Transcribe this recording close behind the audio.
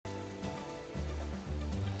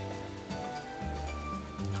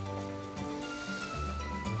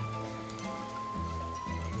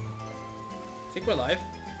think we're live.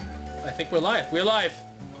 I think we're live. We're live.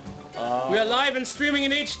 We are live and streaming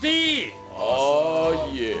in HD. Oh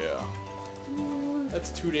yeah. That's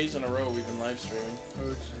 2 days in a row we've been live streaming.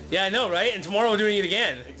 Yeah, I know, right? And tomorrow we're doing it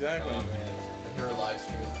again. Exactly. Oh man, I've never live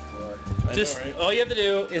streamed before. Just I know, right? all you have to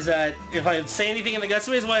do is that if I say anything in the that's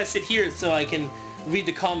the reason why I sit here so I can read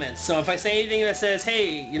the comments. So if I say anything that says,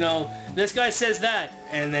 hey, you know, this guy says that,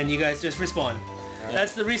 and then you guys just respond. Yeah.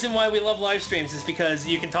 That's the reason why we love live streams, is because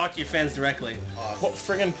you can talk to your fans directly. Awesome.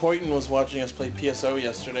 Friggin' Poyton was watching us play PSO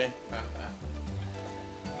yesterday.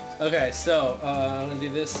 Okay, so I'm gonna do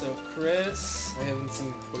this. So Chris I haven't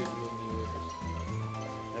seen Poison in years. I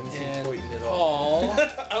haven't seen and Poison at all. Paul.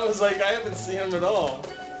 I was like, I haven't seen him at all.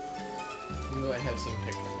 Even though I have seen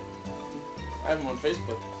pictures. I have him on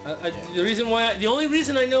Facebook. The only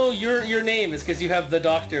reason I know your name is because you have the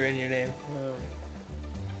doctor in your name.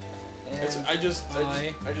 It's, And I just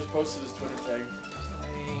posted his Twitter tag.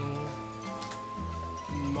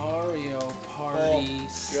 playing Mario Party Paul, do you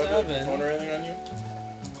have a 7. phone or anything on you?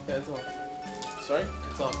 Yeah, it's on. Sorry?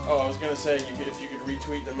 It's on. Oh, I was gonna say if you could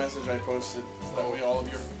retweet the message I posted, that way all of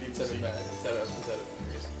your people Set see. it back. Set it up.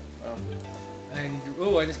 Oh, And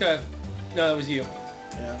oh, I just got. No, that was you.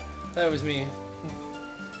 yeah. That was me.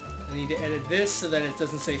 I need to edit this so that it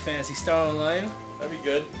doesn't say Fantasy Star Online. That'd be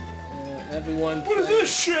good. Everyone. What is this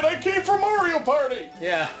shit? I came from Mario Party!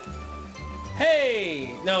 Yeah.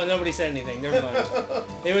 Hey! No, nobody said anything. Never mind.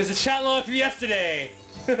 It was a chat log from yesterday.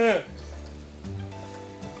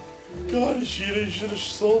 God, you should have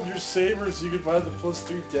sold your saber so you could buy the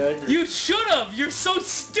 +3 dagger. You should have. You're so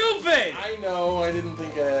stupid. I know. I didn't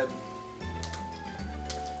think I had.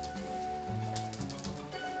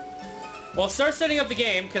 Well, start setting up the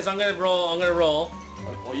game because I'm gonna roll.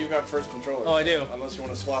 Well, you got first controller. Oh, I do. Unless you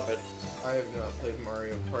want to swap it. I have not played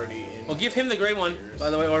Mario Party in. Well, give him the gray one, years. by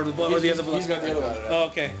the way, or the other He's blue. got the other one. Oh,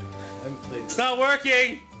 okay. I haven't played. It's not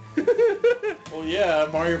working. Well, yeah,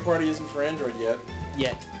 Mario Party isn't for Android yet.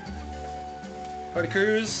 Yet. Party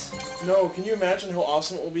Cruise. No, can you imagine how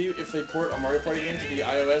awesome it will be if they port a Mario Party game to the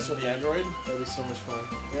iOS or the Android? That'd be so much fun.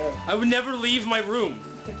 Yeah. I would never leave my room.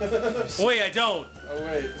 Wait, I don't. Oh,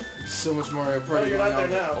 wait. So much Mario Party you're going not on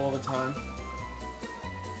there now. all the time.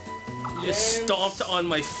 You just stomped on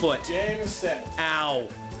my foot. Game set. Ow.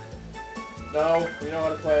 No, we know how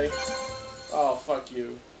to play. Oh, fuck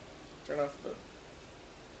you. Turn off the...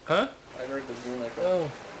 Huh? I heard the Zoom echo.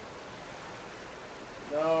 Oh.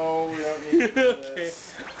 No, we don't need to do Okay.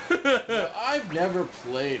 this. I've never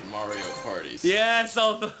played Mario Parties. Yeah,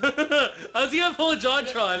 so I was gonna pull a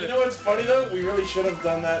JonTron. You know what's funny though? We really should have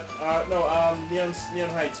done that. Neon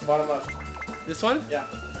Heights, bottom left. This one? Yeah.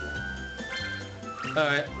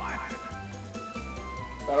 Alright.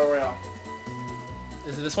 Battle Royale.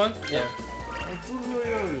 Is it this one? Yeah.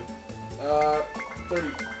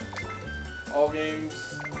 30. All games.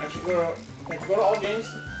 Actually, go to all games.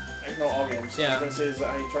 No, all games. Yeah. I was gonna say is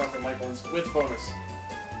how you turn off the mic ones with bonus.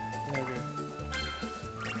 Okay.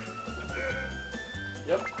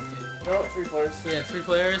 Yep. No, 3 players. Yeah, 3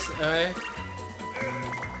 players. Alright.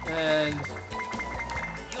 And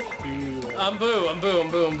I'm boo,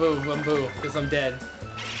 because I'm dead. I'm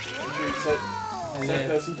sure you set And the then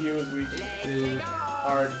CPU as weak. boo.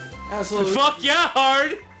 Hard. Absolutely. Fuck yeah,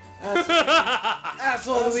 hard!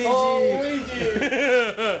 Asshole Luigi.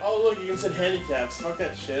 Luigi! Oh look, you can set handicaps. Fuck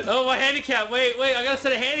that shit. Oh, my handicap. Wait, I gotta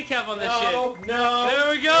set a handicap on this shit. No. There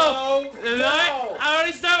we go. No. And I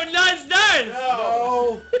already start with nuts.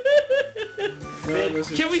 No.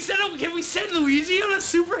 Can we set Luigi on a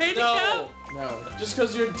super handicap? No. No. Just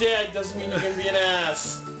because you're dead doesn't mean you can be an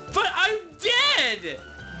ass. But I'm dead.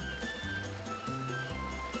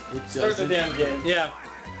 It Start the doesn't. damn game. Yeah.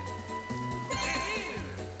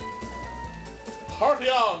 Party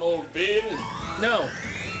on, old bean. No.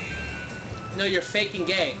 No, you're faking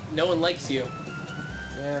gay. No one likes you.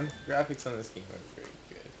 Man, graphics on this game are very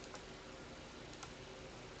good.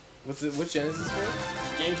 What's it? What gen is this for?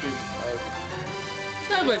 GameCube.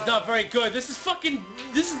 No, but it's not very good. This is better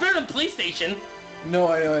than PlayStation. No,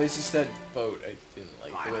 I know. It's just that boat. I didn't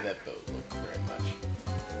like the way that boat looked very much.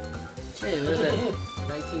 Hey, there's that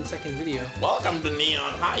 19-second video. Welcome to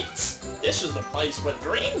Neon Heights. This is the place where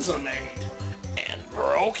dreams are made and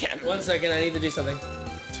broken. 1 second, I need to do something.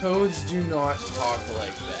 Toads do not talk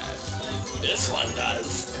like that. This one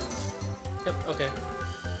does. Yep, okay.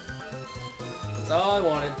 That's all I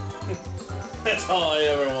wanted. That's all I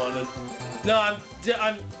ever wanted. No,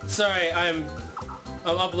 I'm sorry, I'm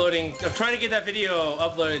uploading. I'm trying to get that video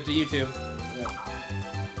uploaded to YouTube. Yeah.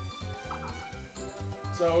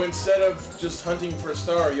 So instead of just hunting for a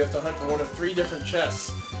star, you have to hunt for one of 3 different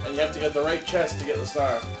chests, and you have to get the right chest to get the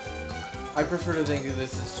star. I prefer to think of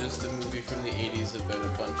this as just a movie from the 80s about a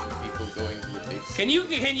bunch of people going to the big city.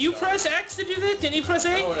 Can you press X to do that? Can you press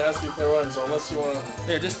A? Oh, it asks you to play one, so unless you wanna...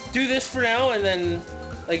 There, just do this for now, and then,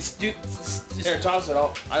 like, do... Here, toss it.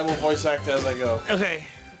 I will voice act as I go. Okay.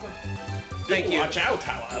 Thank you. Watch out,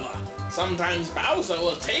 however. Sometimes Bowser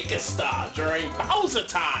will take a star during Bowser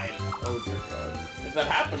time. Oh dear God. If that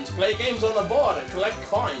happens, play games on the board and collect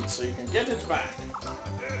coins so you can get it back.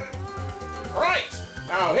 Right!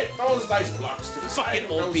 Now hit those dice blocks to the side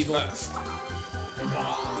of old those people. first.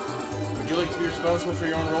 Would you like to be responsible for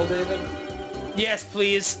your own roll, David? Yes,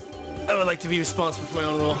 please. I would like to be responsible for my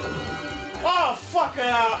own role. Oh, fuck!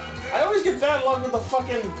 I always get bad luck with the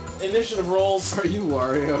fucking initiative rolls. Are you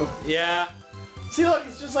Wario? Yeah. See, look,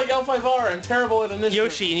 it's just like L5R. I'm terrible at initiative.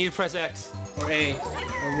 Yoshi, you need to press X. Or A.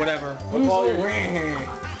 Or whatever. What ball you're...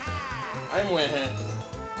 I'm winning.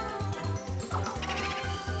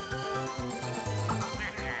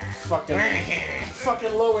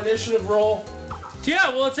 Fucking low initiative roll. Yeah,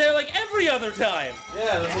 well, it's there like every other time.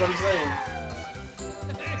 Yeah, that's what I'm saying.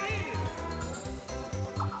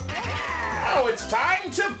 Now it's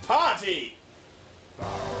time to party.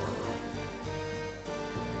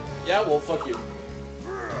 Yeah, well, fuck you.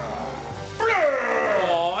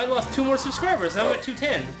 Oh, I lost 2 more subscribers. I'm at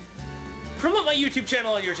 210. Promote my YouTube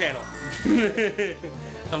channel on your channel.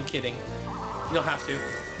 I'm kidding. You don't have to.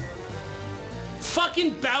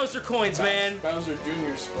 Fucking Bowser coins, man. Bowser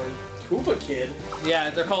Jr.'s or Koopa Kid. Yeah,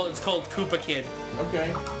 it's called Koopa Kid.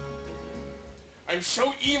 Okay. I'm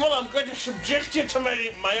so evil, I'm going to subject you to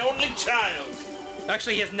my only child.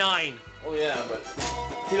 Actually, he has 9. Oh yeah, but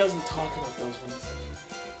he doesn't talk about those ones.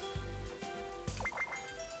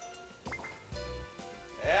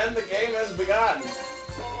 And the game has begun.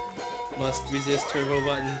 Must resist turbo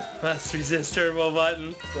button. Must resist turbo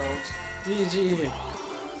button. Don't. GG.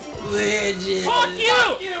 Legend. Fuck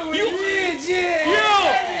you! You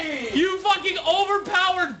Legend. You fucking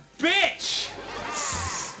overpowered bitch!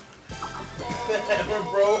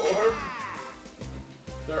 Bro,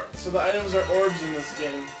 orb. So the items are orbs in this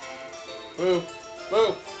game. Boo.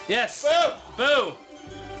 Boo. Yes. Boo. Boo.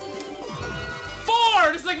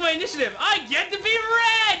 4! Just like my initiative. I get to be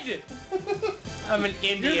red! I'm an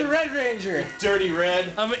Indian. You're the Red Ranger. Dirty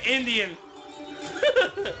red. I'm an Indian.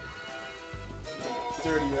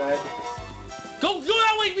 Dirty red. Go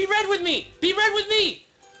that way! Be red with me! Be red with me!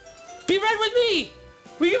 Be red with me!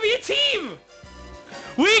 We can be a team!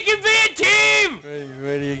 We can be a team!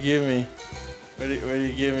 What do you give me? What do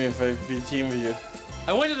you give me if I be a team with you?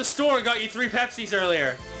 I went to the store and got you 3 Pepsis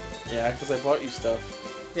earlier. Yeah, because I bought you stuff.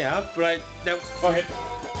 Yeah, but Fuck it.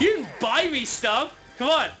 you didn't buy me stuff. Come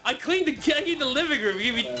on, I cleaned the living room. You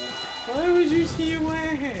give me... Why would you see your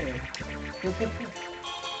hair?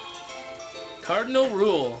 Cardinal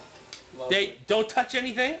rule. They don't touch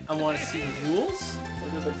anything. I want to see the rules.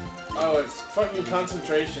 Oh, it's fucking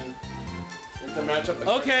concentration. You have to match up the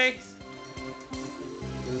Okay.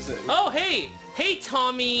 What is it? Oh, hey,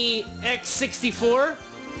 Tommy X64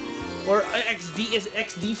 or XD is it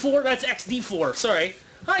XD4? That's XD4. Sorry.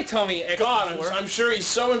 Hi, Tommy X64. God, I'm sure he's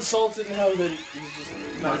so insulted now that he's just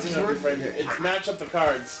matching up right here. It's match up the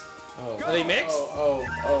cards. Oh. Are they mixed? Oh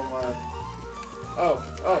my.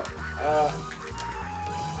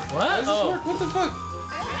 What? How does this work? What the fuck?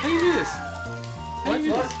 How do you do this? How do you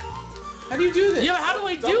do What? this? How do you do this? Yeah, how do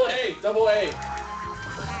I do it? Double A.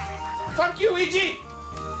 Fuck you, Ixi!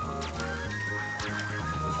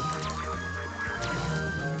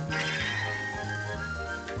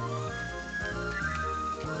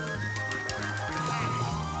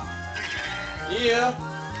 Yeah.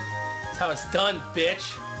 That's how it's done,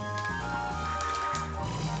 bitch.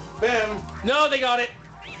 Bam. No, they got it.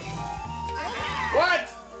 What?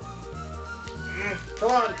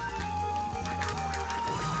 Come on.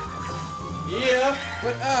 Yeah.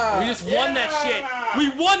 What? We just won that shit. We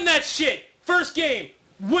won that shit. First game.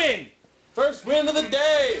 Win. First win of the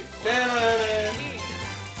day.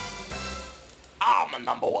 I'm a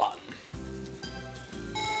number 1.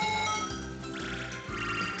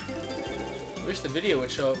 I wish the video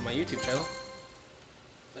would show up on my YouTube channel.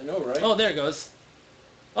 I know, right? Oh, there it goes.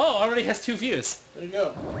 Oh, already has 2 views. There you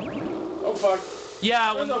go. Oh, fuck.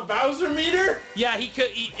 Yeah, There's when, a Bowser meter? yeah, he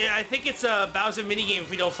could. I think it's a Bowser minigame if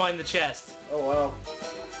we don't find the chest. Oh, wow.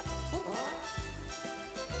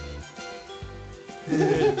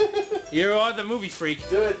 You are the movie freak.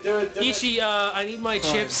 Do it. Ixi, I need my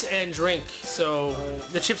chips and drink. So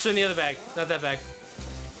the chips are in the other bag, not that bag.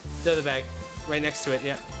 The other bag, right next to it.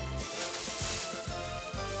 Yeah.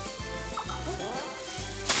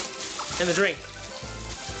 And the drink.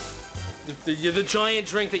 The giant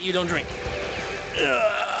drink that you don't drink.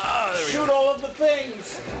 There we Shoot go. all of the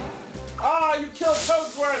things. Ah, you killed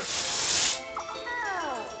Toadsworth!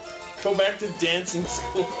 Go back to dancing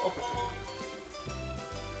school.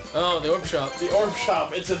 Oh, the orb shop. The orb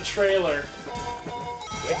shop, it's a trailer.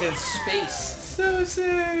 It's in space. So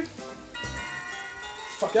safe.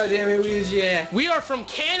 Fuck. God damn it, Luigi. We are from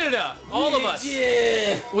Canada, all of us.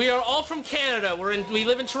 Yeah. We are all from Canada. We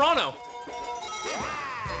live in Toronto.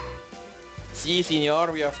 Si,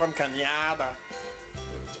 senor, we are from Canada.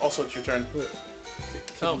 Also, it's your turn.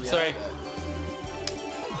 Oh, sorry.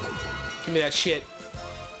 Give me that shit.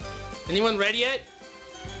 Anyone ready yet?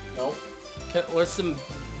 No. What's the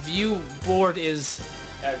view board is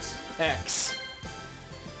X. X.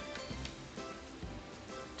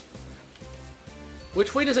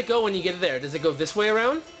 Which way does it go when you get there? Does it go this way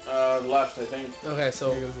around? Left, I think. Okay,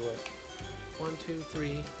 so Here goes the left. 1, 2,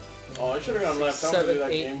 3. Oh, I should have gone left. I'm gonna do 7,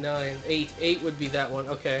 that 8, game. 9, 8. 8 would be that one.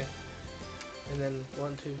 Okay. And then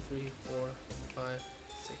 1, 2, 3, 4, 5,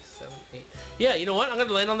 6, 7, 8. Yeah, you know what? I'm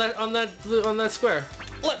gonna land on that square.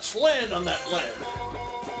 Let's land on that land.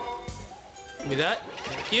 Give me that.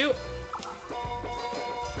 Thank you.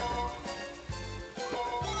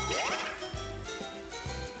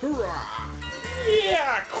 Hurrah!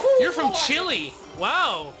 Yeah, cool. You're from Chile.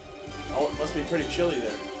 Wow. Oh, it must be pretty chilly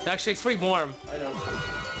there. Actually, it's pretty warm. I know.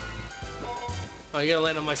 Oh, you gotta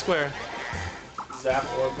land on my square. Zap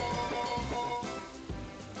orb.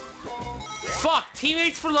 Fuck!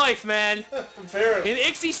 Teammates for life, man. Fair. In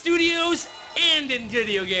Ixi Studios and in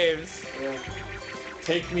video games. Yeah.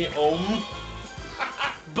 Take me home.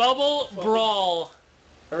 Bubble Brawl.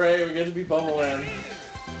 Hooray, we get to be Bubble Land.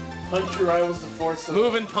 Punch your rivals to force them.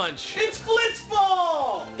 Move and punch. It's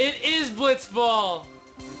Blitzball! It is Blitzball.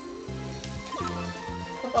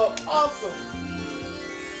 Oh, awesome!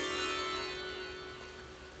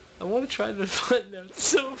 I want to try the button out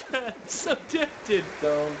so bad. I'm so tempted.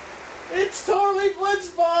 Don't. It's totally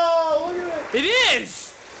Blitzball! Look at it! It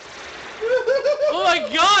is! Oh my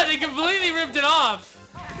god, they completely ripped it off.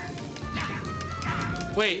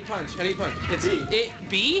 Wait, Punch. How do you punch? it's B. it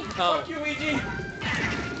B? Oh. Fuck you, Ouija!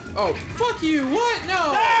 Oh, fuck you! What?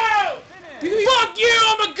 No! No! Fuck you!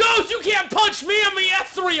 I'm a ghost! You can't punch me! I'm the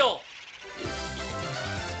ethereal!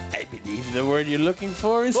 I believe the word you're looking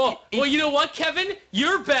for is... Well, you know what, Kevin?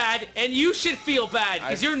 You're bad, and you should feel bad,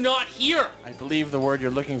 because you're not here. I believe the word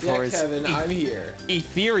you're looking for Yeah, is... Kevin, I'm here.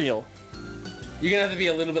 ethereal. You're gonna have to be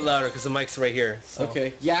a little bit louder, because the mic's right here. So.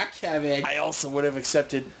 Okay. Yeah, Kevin. I also would have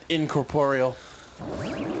accepted incorporeal.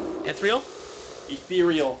 Ethereal?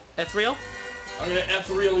 Ethereal. Ethereal? I'm gonna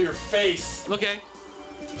ethereal your face. Okay.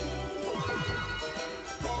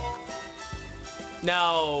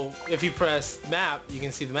 Now, if you press map, you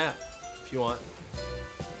can see the map, if you want.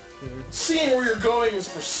 Seeing where you're going is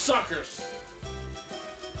for suckers.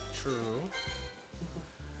 True.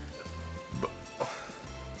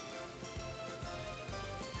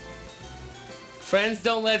 Friends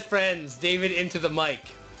don't let friends. David into the mic.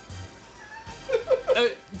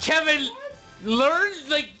 Kevin, learn,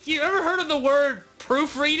 like, you ever heard of the word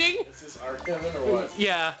proofreading? Is this our Kevin or what?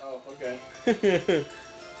 Yeah. Oh, okay.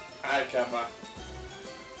 Hi, Kevin.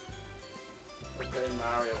 Okay,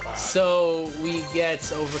 Mario 5. So, we get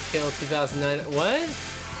Overkill 2009. What?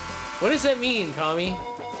 What does that mean, Tommy?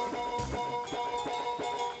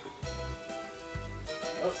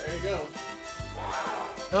 Oh, there you go.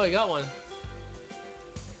 Oh, you got one.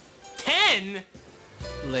 10?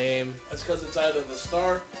 Lame. That's because it's either the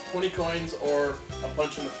star, 20 coins, or a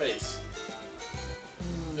punch in the face.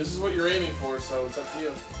 This is what you're aiming for, so it's up to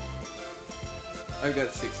you. I've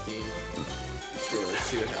got 16. Sure, let's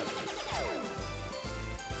see what happens.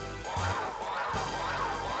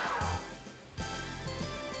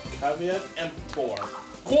 Caveat emptor.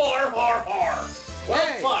 Quar har har. Well,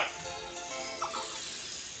 Hey. fuck.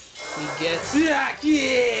 He gets...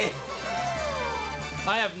 Yeah!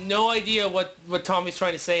 I have no idea what Tommy's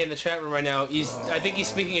trying to say in the chat room right now. I think he's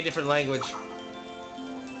speaking a different language.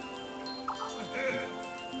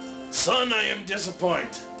 Son, I am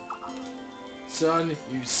disappointed. Son,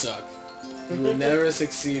 you suck. You will never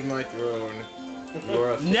succeed my throne.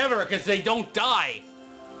 You're a Never, because they don't die.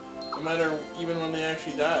 No matter, even when they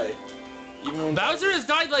actually die. Even when Bowser has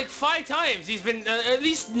died like 5 times. He's been at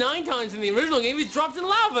least 9 times in the original game. He's dropped in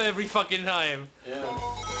lava every fucking time. Yeah.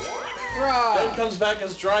 Then Rah! comes back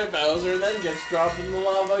as Dry Bowser, then gets dropped in the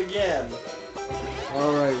lava again.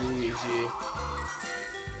 Alright, Luigi.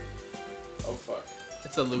 Oh fuck.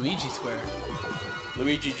 It's a Luigi square.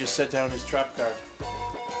 Luigi just set down his trap card.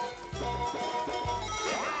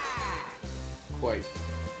 Quite.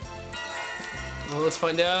 Well, let's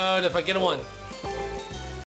find out if I get a 1.